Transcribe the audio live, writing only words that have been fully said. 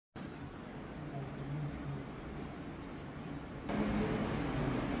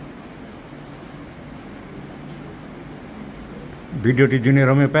ভিডিওটি junior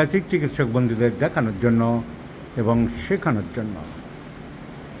homeopathic চিকিৎসক বন্ধুদের দেখানোর জন্য এবং শেখানোর জন্য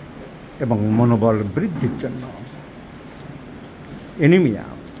এবং মনোবল বৃদ্ধির জন্য।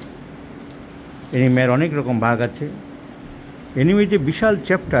 এনিমিয়ার অনেক রকম ভাগ আছে। এনিমিয়া যে বিশাল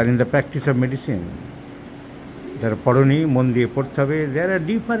chapter in the practice of medicine, যারা পড়নি মন দিয়ে পড়তে হবে। দেয়ার আর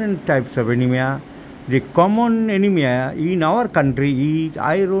different types of anaemia. The common anemia in our country is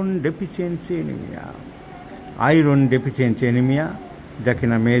iron deficiency anemia. Iron deficiency anaemia, যা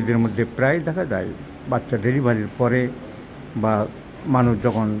কিনা মেয়েদের মধ্যে প্রায় দেখা যায় বাচ্চা ডেলিভারির পরে বা মানুষ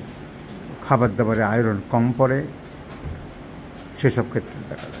যখন খাবার দাবারে আয়রন কম পড়ে সেসব ক্ষেত্রে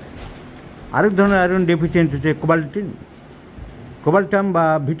দেখা যায়। আরেক ধরনের আয়রন ডেফিসিয়েন্সি হচ্ছে কোবাল্টাম বা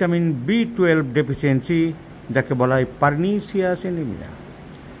ভিটামিন B12 ডেফিসিয়েন্সি, যাকে বলা হয় পার্নিসিয়াস অ্যানিমিয়া।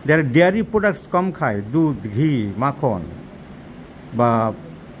 যারা ডেয়ারি প্রোডাক্টস কম খায়, দুধ, ঘি, মাখন বা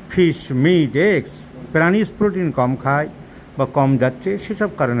ফিশ, মিট, এগস, প্রাণীজ প্রোটিন কম খায় বা কম যাচ্ছে, সেসব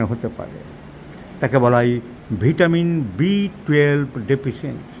কারণে হতে পারে। তাকে বলা হয় vitamin B12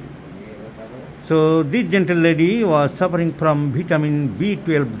 deficiency. So this gentle lady was suffering from vitamin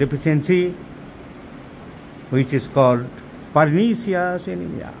B12 deficiency, which is called pernicious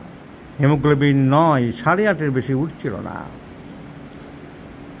anemia. Haemoglobin 9, 8.5 বেশি উঠছিল না।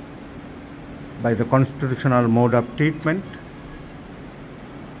 By the constitutional mode of treatment,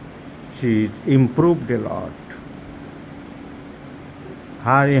 she is improved a lot.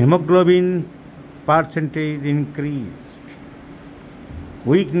 Her hemoglobin percentage increased.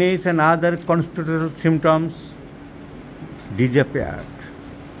 Weakness and other constitutional symptoms disappeared.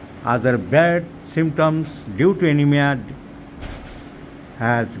 Other bad symptoms due to anemia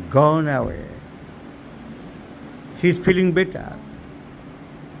has gone away. She is feeling better.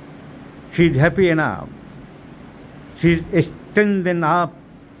 She is happy enough. She is strengthened up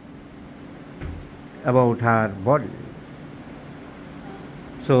about her body.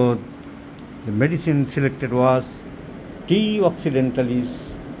 So the medicine selected was T. occidentalis,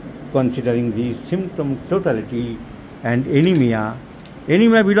 considering the symptom totality and anemia.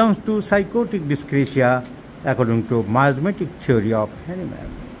 Anemia belongs to psychotic dyscrasia according to miasmatic theory of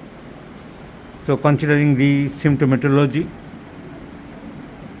Hahnemann. So considering the symptomatology,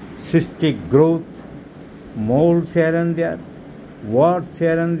 cystic growth, moles here and there, warts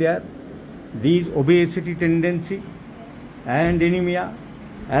here and there, these obesity tendency and anemia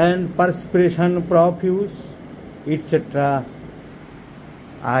and perspiration profuse, etc.,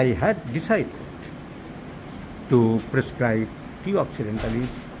 I had decided to prescribe T.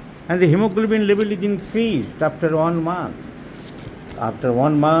 occidentalis, and the hemoglobin level is increased after 1 month. After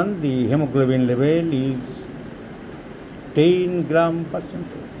 1 month, the hemoglobin level is 10 gram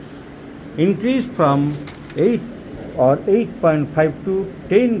percentage. Increased from 8 or 8.5 to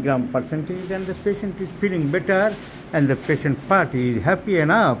 10 gram percentage, and the patient is feeling better and the patient party is happy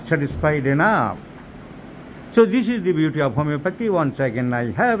enough, satisfied enough. So this is the beauty of homeopathy. Once again I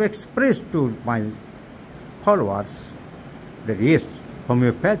have expressed to my followers that yes,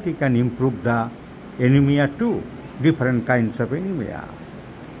 homeopathy can improve the anemia too, different kinds of anemia.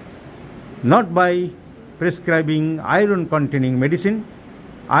 Not by prescribing iron containing medicine,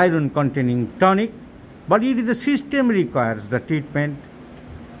 iron containing tonic, but it is the system requires the treatment.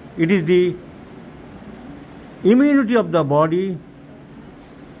 It is the immunity of the body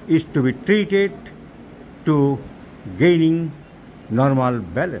is to be treated to gaining normal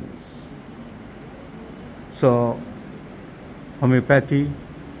balance. So homeopathy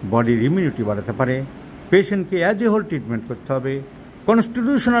body immunity বাড়াতে পারে। পেশেন্টকে as a whole treatment করতে হবে,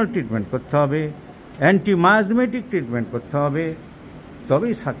 constitutional treatment করতে হবে, অ্যান্টিমায়াজমেটিক treatment করতে হবে,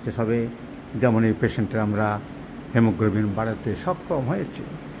 তবেই সাকসেস হবে। যেমন এই পেশেন্টের আমরা হেমোগ্লোবিন বাড়াতে সক্ষম হয়েছে।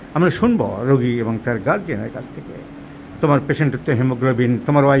 আমরা শুনবো রোগী এবং তার গার্জিয়ানের কাছ থেকে, তোমার পেশেন্টের তো হেমোগ্লোবিন,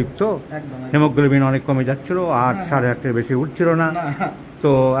 তোমার ওয়াইফ তো হেমোগ্লোবিন অনেক কমে যাচ্ছিল, 8, 8.5 বেশি উঠছিল না,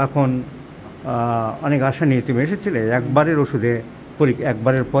 তো এখন অনেক আশা নিয়ে তুমি এসেছিলে। একবারের ওষুধে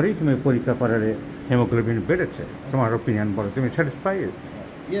একবারের পরেই তুমি পরীক্ষা করারে হেমোগ্লোবিন বেড়েছে। তোমার ওপিনিয়ন বলো, তুমি স্যাটিসফাইড?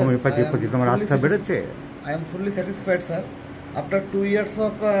 হোমিওপ্যাথির প্রতি তোমার আস্থা বেড়েছে? I am fully satisfied, sir. After 2 years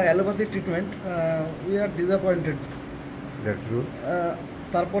of allopathic treatment, we are disappointed. That's good.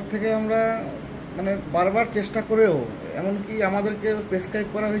 তারপর থেকে আমরা মানে বারবার চেষ্টা করেও, এমনকি আমাদেরকে প্রেসক্রাইব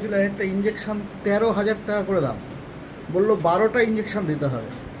করা হয়েছিল একটা ইঞ্জেকশন 13,000 টাকা করে দাম, বললো 12টা ইঞ্জেকশন দিতে হবে।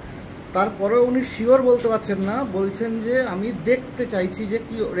 তারপরেও উনি শিওর বলতে পারছেন না, বলছেন যে আমি দেখতে চাইছি যে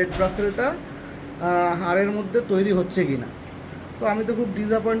কি রেড ব্লাড সেলটা হাড়ের মধ্যে তৈরি হচ্ছে কি না। তো আমি তো খুব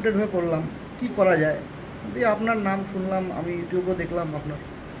ডিসঅ্যাপয়েন্টেড হয়ে পড়লাম, কি করা যায়। দিয়ে আপনার নাম শুনলাম, আমি ইউটিউবেও দেখলাম আপনার,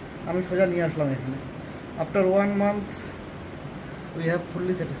 আমি সোজা নিয়ে আসলাম এখানে। After 1 month we have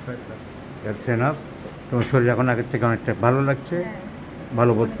fully satisfied, sir. That's enough. তোমার শরীর এখন আগের থেকে অনেকটা ভালো লাগছে,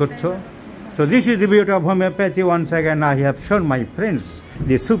 ভালো বোধ করছো। So this is the beauty of homeopathy. Once again I have shown my friends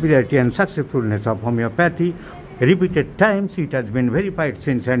the superiority and successfulness of homeopathy. Repeated times it has been verified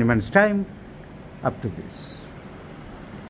since Hahnemann's time up to this.